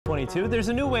2022, there's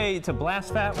a new way to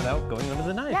blast fat without going under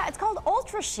the knife. Yeah, it's called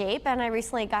Ultrashape, and I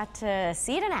recently got to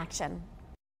see it in action.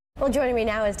 Well, joining me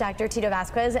now is Dr. Tito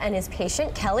Vasquez and his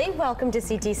patient, Kelly. Welcome to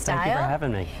CT Style. Thank you for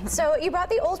having me. So you brought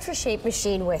the Ultrashape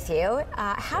machine with you.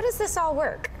 How does this all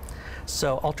work?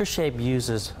 So Ultrashape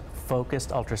uses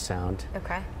focused ultrasound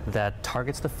that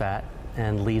targets the fat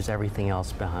and leaves everything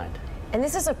else behind. And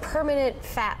this is a permanent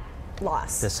fat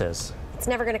loss. This is. It's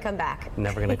never going to come back.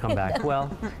 Never going to come back. Well,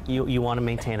 you want to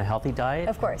maintain a healthy diet,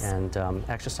 of course, and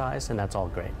exercise, and that's all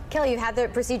great. Kelly, you've had the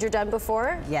procedure done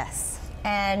before? Yes.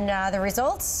 And the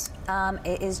results?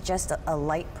 It is just a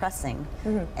light pressing,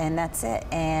 and that's it.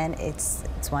 And it's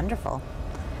wonderful.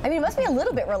 I mean, it must be a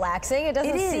little bit relaxing. It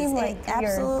doesn't seem like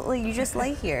absolutely. You just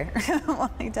lay here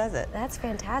while he does it. That's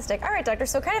fantastic. All right, doctor.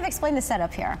 So, kind of explain the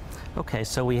setup here. Okay.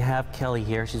 So we have Kelly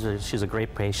here. She's a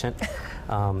great patient.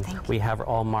 We have her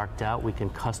all marked out. We can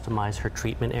customize her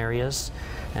treatment areas,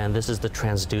 and this is the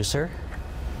transducer.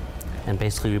 And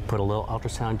basically, we put a little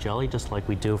ultrasound jelly, just like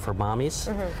we do for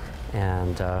mommies,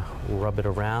 and rub it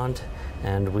around.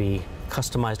 And we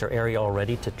customized her area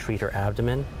already to treat her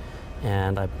abdomen.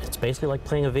 And it's basically like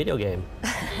playing a video game.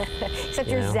 Except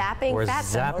you're zapping fat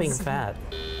cells. We're zapping fat.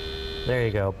 There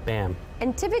you go, bam.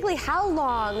 And typically, how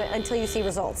long until you see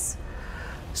results?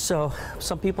 So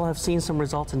some people have seen some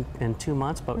results in 2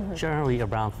 months, but generally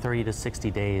around 30 to 60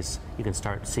 days, you can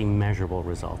start seeing measurable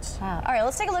results. Wow. All right,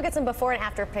 let's take a look at some before and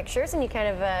after pictures, and you kind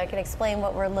of can explain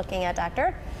what we're looking at,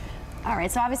 doctor. All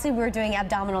right, so obviously we're doing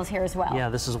abdominals here as well. Yeah,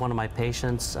 this is one of my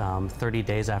patients, 30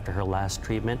 days after her last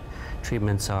treatment.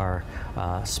 Treatments are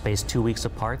spaced 2 weeks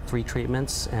apart, 3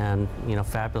 treatments, and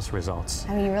fabulous results.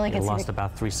 I mean, you really can see lost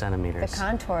about 3 centimeters. The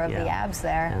contour of the abs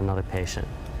there. And another patient.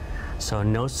 So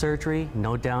no surgery,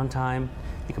 no downtime.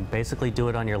 You can basically do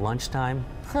it on your lunchtime.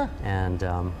 And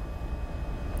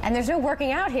there's no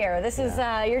working out here. This is,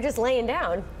 you're just laying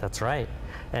down. That's right.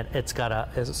 And it's got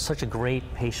such a great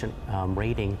patient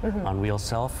rating on Real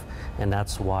Self, and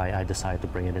that's why I decided to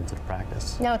bring it into the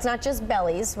practice. Now, it's not just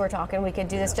bellies we're talking. We could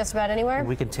do this just about anywhere?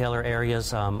 We can tailor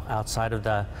areas outside of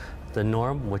the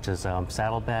norm, which is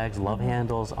saddlebags, love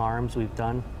handles, arms we've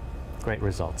done. Great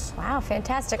results. Wow,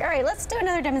 fantastic. All right, let's do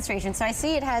another demonstration. So I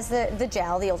see it has the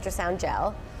gel, the ultrasound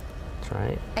gel. That's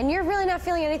right. And you're really not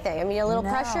feeling anything? I mean, a little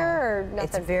pressure or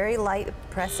nothing? It's very light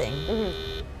pressing.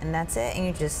 And that's it, and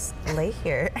you just lay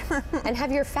here. And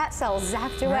have your fat cells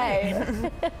zapped away.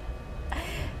 Right.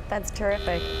 That's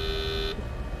terrific.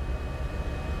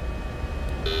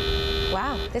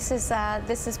 Wow, this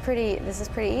is pretty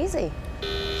easy.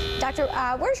 Doctor,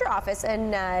 where's your office?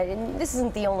 And this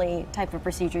isn't the only type of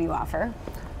procedure you offer.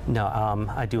 No,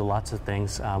 I do lots of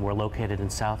things. We're located in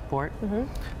Southport.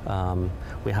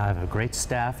 We have a great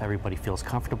staff. Everybody feels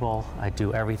comfortable. I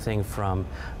do everything from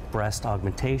breast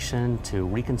augmentation to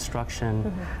reconstruction.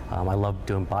 I love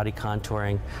doing body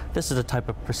contouring. This is a type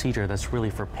of procedure that's really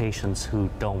for patients who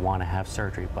don't want to have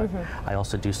surgery, but I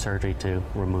also do surgery to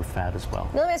remove fat as well.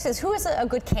 Now, let me ask this, who is a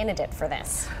good candidate for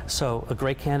this? So a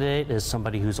great candidate is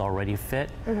somebody who's already fit,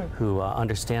 who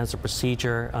understands the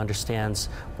procedure, understands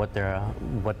what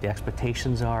the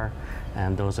expectations are,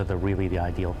 and those are really the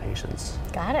ideal patients.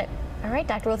 Got it. All right,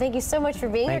 doctor. Well, thank you so much for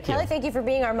being here. Kelly, thank you for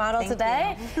being our model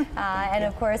today. And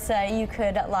of course, you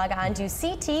could log on to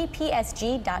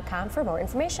ctpsg.com for more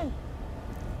information.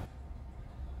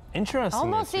 Interesting.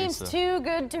 Almost seems too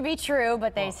good to be true,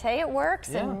 but they say it works,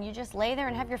 and you just lay there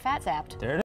and have your fat zapped. There it is.